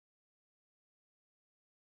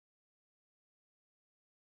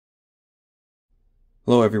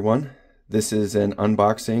Hello everyone, this is an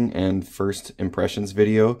unboxing and first impressions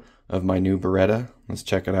video of my new Beretta. Let's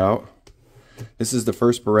check it out. This is the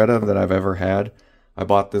first Beretta that I've ever had. I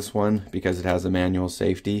bought this one because it has a manual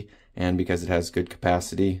safety and because it has good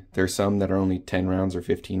capacity. There's some that are only 10 rounds or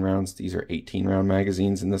 15 rounds. These are 18 round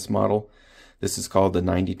magazines in this model. This is called the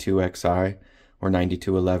 92XI or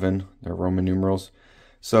 9211, they're Roman numerals.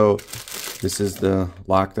 So this is the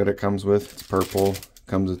lock that it comes with. It's purple.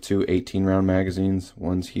 Comes with two 18 round magazines.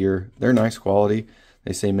 One's here. They're nice quality.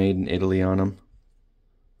 They say made in Italy on them.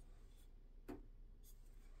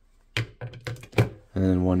 And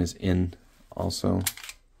then one is in also.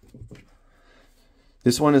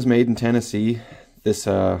 This one is made in Tennessee. This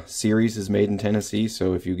series is made in Tennessee,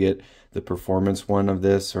 so if you get the performance one of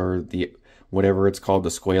this or the whatever it's called, the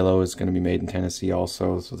Squalo, is going to be made in Tennessee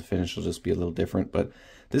also, so the finish will just be a little different. But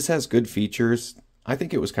this has good features. I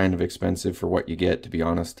think it was kind of expensive for what you get, to be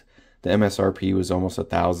honest. The MSRP was almost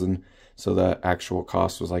 $1,000, so the actual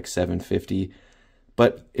cost was like $750.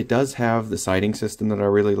 But it does have the sighting system that I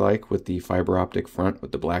really like with the fiber optic front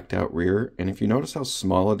with the blacked out rear. And if you notice how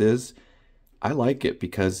small it is, I like it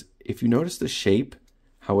because if you notice the shape,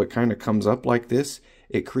 how it kind of comes up like this,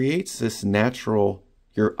 it creates this natural,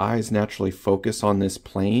 your eyes naturally focus on this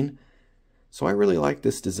plane. So I really like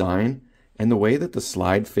this design. And the way that the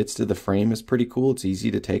slide fits to the frame is pretty cool. It's easy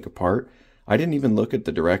to take apart. I didn't even look at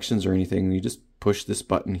the directions or anything. You just push this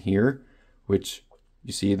button here, which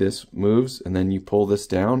you see this moves, and then you pull this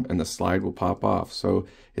down and the slide will pop off. So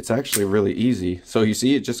it's actually really easy. So you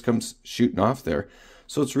see it just comes shooting off there.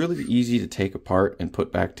 So it's really easy to take apart and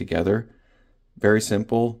put back together. Very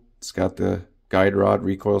simple. It's got the guide rod,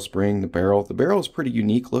 recoil spring, the barrel. The barrel is pretty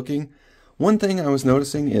unique looking. One thing I was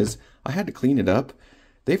noticing is I had to clean it up.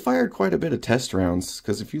 They fired quite a bit of test rounds,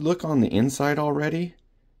 because if you look on the inside already,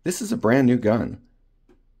 this is a brand new gun.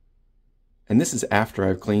 And this is after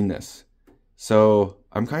I've cleaned this. So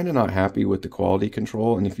I'm kind of not happy with the quality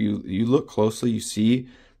control. And if you look closely, you see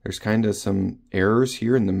there's kind of some errors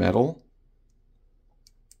here in the metal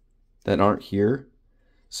that aren't here.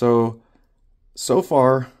 So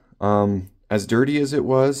far, as dirty as it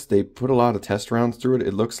was, they put a lot of test rounds through it,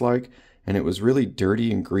 it looks like. And it was really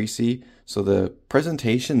dirty and greasy. So the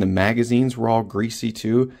presentation, the magazines were all greasy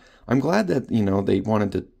too. I'm glad that, you know, they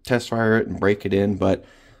wanted to test fire it and break it in, but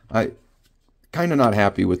I kind of not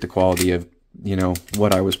happy with the quality of, you know,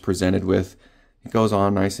 what I was presented with. It goes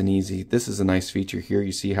on nice and easy. This is a nice feature here.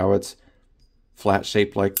 You see how it's flat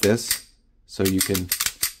shaped like this, so you can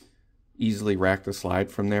easily rack the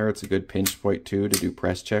slide from there. It's a good pinch point too to do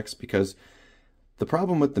press checks, because the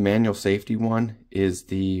problem with the manual safety one is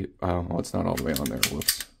the, well, it's not all the way on there.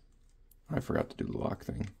 Whoops. I forgot to do the lock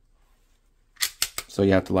thing. So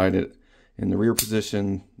you have to light it in the rear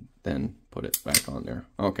position, then put it back on there.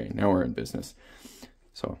 Okay, now we're in business.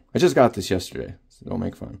 So I just got this yesterday, so don't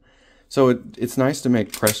make fun. So it's nice to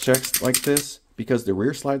make press checks like this, because the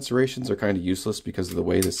rear slide serrations are kind of useless because of the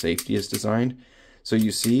way the safety is designed. So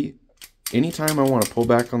you see, anytime I want to pull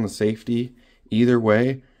back on the safety, either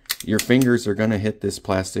way, your fingers are going to hit this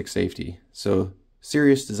plastic safety. So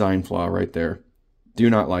serious design flaw right there. Do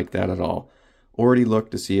not like that at all. Already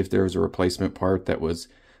looked to see if there was a replacement part that was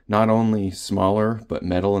not only smaller but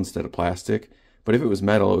metal instead of plastic. But if it was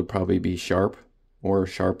metal, it would probably be sharp or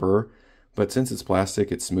sharper. But since it's plastic,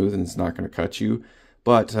 it's smooth and it's not going to cut you.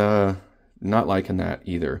 But not liking that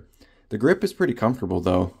either. The grip is pretty comfortable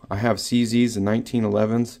though. I have CZs and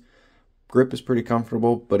 1911s. Grip is pretty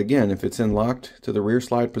comfortable, but again, if it's in locked to the rear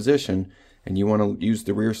slide position and you want to use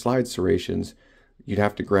the rear slide serrations, you'd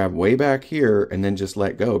have to grab way back here and then just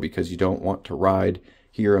let go, because you don't want to ride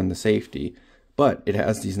here on the safety. But it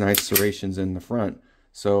has these nice serrations in the front,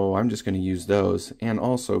 so I'm just going to use those. And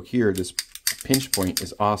also here, this pinch point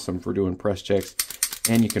is awesome for doing press checks,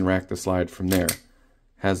 and you can rack the slide from there.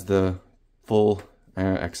 Has the full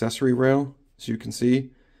accessory rail, as you can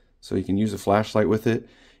see, so you can use a flashlight with it.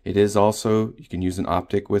 It is also, you can use an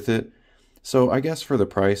optic with it. So I guess for the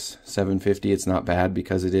price, $750, it's not bad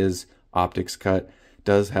because it is optics cut. It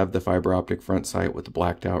does have the fiber optic front sight with the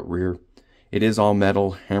blacked out rear. It is all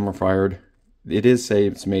metal, hammer fired. It is say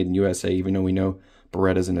it's made in USA, even though we know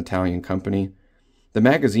Beretta's an Italian company. The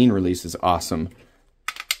magazine release is awesome.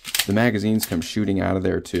 The magazines come shooting out of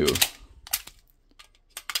there too.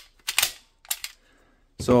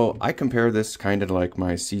 So I compare this kind of like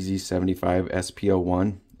my CZ75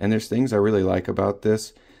 SPO1. And there's things I really like about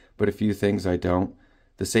this, but a few things I don't.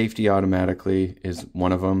 The safety automatically is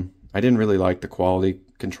one of them. I didn't really like the quality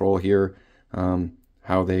control here,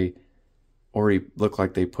 how they already look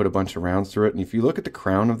like they put a bunch of rounds through it. And if you look at the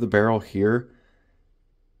crown of the barrel here,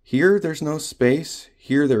 Here there's no space,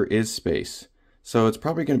 here there is space. So it's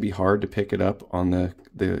probably going to be hard to pick it up on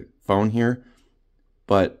the phone here,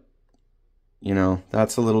 but you know,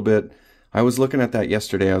 that's a little bit, I was looking at that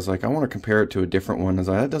yesterday. I was like, I want to compare it to a different one. I was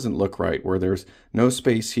like, that doesn't look right, where there's no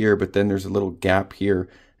space here, but then there's a little gap here,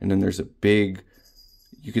 and then there's a big,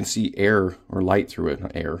 you can see air or light through it,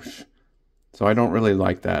 not air. So I don't really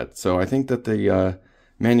like that. So I think that the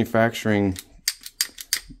manufacturing,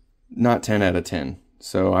 not 10 out of 10.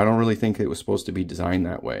 So I don't really think it was supposed to be designed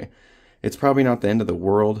that way. It's probably not the end of the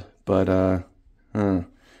world, but and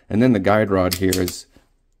then the guide rod here is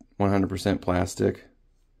 100% plastic.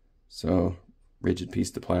 So rigid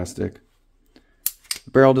piece of plastic.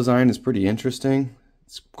 The barrel design is pretty interesting.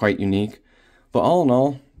 It's quite unique. But all in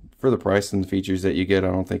all, for the price and the features that you get,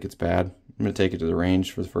 I don't think it's bad. I'm going to take it to the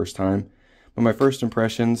range for the first time. But my first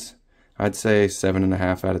impressions, I'd say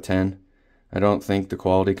 7.5 out of 10. I don't think the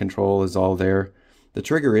quality control is all there. The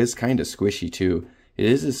trigger is kind of squishy too. It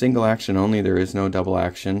is a single action only. There is no double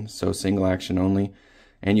action, so single action only.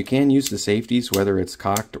 And you can use the safeties whether it's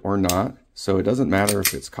cocked or not. So it doesn't matter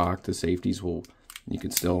if it's cocked, the safeties will, you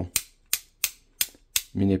can still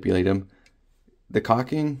manipulate them. The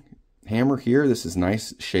cocking hammer here, this is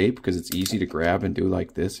nice shape because it's easy to grab and do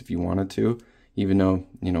like this if you wanted to, even though,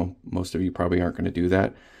 you know, most of you probably aren't going to do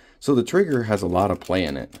that. So the trigger has a lot of play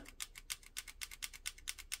in it.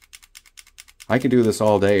 I can do this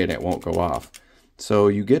all day and it won't go off. So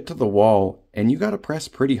you get to the wall and you got to press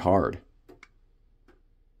pretty hard.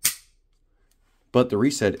 But the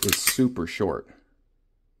reset is super short.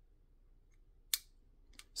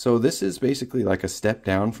 So this is basically like a step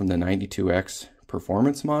down from the 92X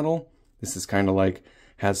performance model. This is kind of like,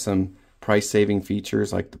 has some price saving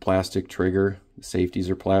features like the plastic trigger, the safeties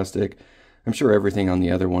are plastic. I'm sure everything on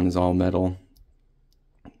the other one is all metal.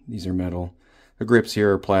 These are metal. The grips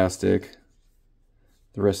here are plastic.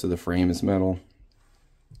 The rest of the frame is metal.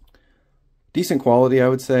 Decent quality, I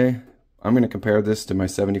would say. I'm going to compare this to my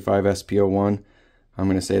 75 SP01. I'm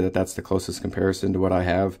going to say that that's the closest comparison to what I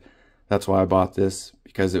have. That's why I bought this,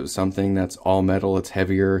 because it was something that's all metal, it's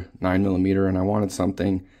heavier, 9mm, and I wanted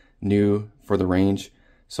something new for the range.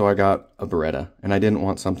 So I got a Beretta, and I didn't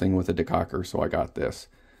want something with a decocker, so I got this.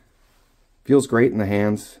 Feels great in the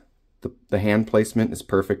hands. The hand placement is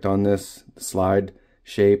perfect on this. The slide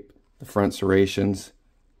shape, the front serrations.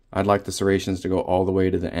 I'd like the serrations to go all the way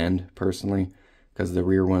to the end, personally, because the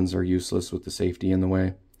rear ones are useless with the safety in the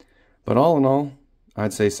way. But all in all,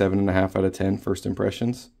 I'd say 7.5 out of 10 first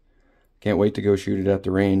impressions. Can't wait to go shoot it at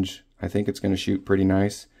the range. I think it's going to shoot pretty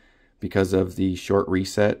nice because of the short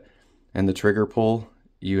reset and the trigger pull.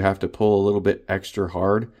 You have to pull a little bit extra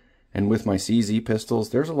hard. And with my CZ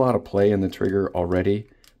pistols, there's a lot of play in the trigger already,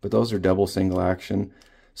 but those are double single action.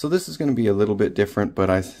 So this is going to be a little bit different, but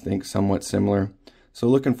I think somewhat similar. So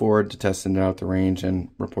looking forward to testing it out at the range and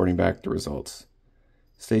reporting back the results.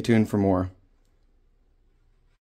 Stay tuned for more.